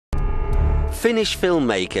Finnish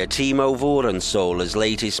filmmaker Timo Vuorensola's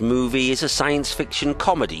latest movie is a science fiction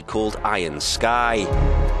comedy called Iron Sky.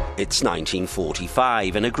 It's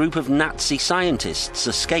 1945 and a group of Nazi scientists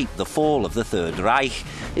escape the fall of the Third Reich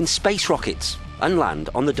in space rockets and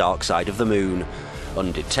land on the dark side of the moon.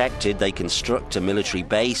 Undetected, they construct a military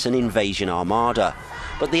base and invasion armada.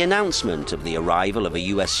 But the announcement of the arrival of a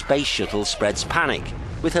US Space Shuttle spreads panic,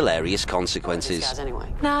 with hilarious consequences.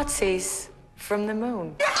 Nazis from the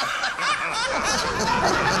moon.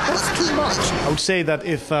 That's too much. I would say that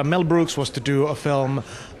if Mel Brooks was to do a film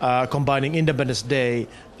combining Independence Day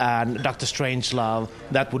and Dr. Strangelove,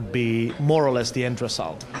 that would be more or less the end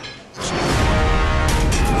result.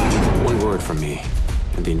 One word from me,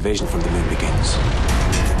 and the invasion from the moon begins.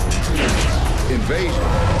 Invasion?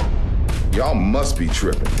 Y'all must be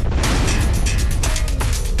tripping.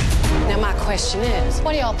 Now my question is,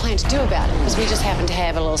 what do y'all plan to do about it? Because we just happen to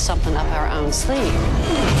have a little something up our own sleeve.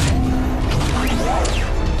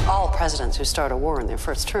 All presidents who start a war in their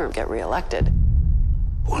first term get reelected.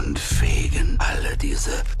 Und fegen alle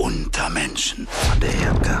diese Untermenschen von der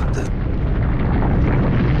Erdkarte.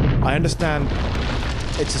 I understand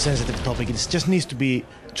it's a sensitive topic. It just needs to be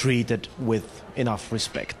treated with enough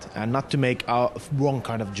respect and not to make wrong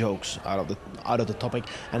kind of jokes out of the topic.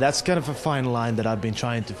 And that's kind of a fine line that I've been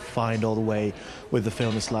trying to find all the way with the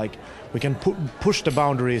film. It's like we can push the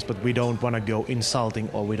boundaries, but we don't want to go insulting,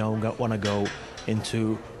 or we don't want to go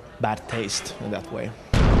into bad taste in that way.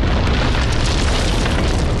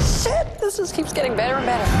 Shit, this just keeps getting better and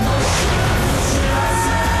better.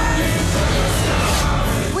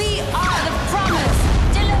 We are the promise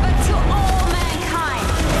delivered to all mankind.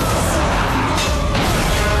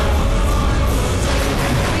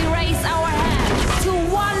 We raise our hands to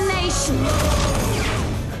one nation.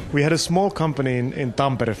 We had a small company in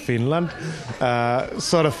Tampere, Finland,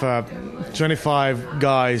 sort of 25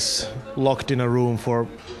 guys locked in a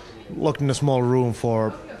small room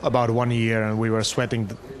for about 1 year, and we were sweating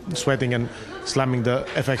and slamming the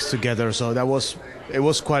effects together. So it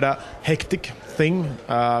was quite a hectic thing,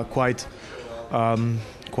 quite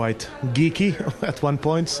geeky at one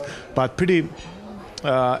point, but pretty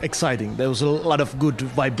exciting. There was a lot of good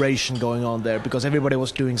vibration going on there because everybody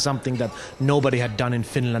was doing something that nobody had done in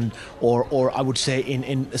Finland or I would say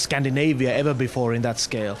in Scandinavia ever before in that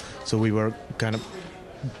scale. So we were kind of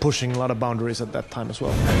pushing a lot of boundaries at that time as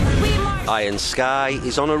well. Iron Sky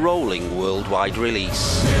is on a rolling worldwide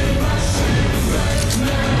release.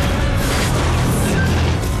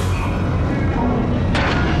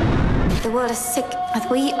 The world is sick, but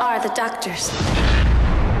we are the doctors.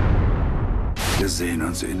 Wir sehen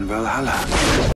uns in Valhalla.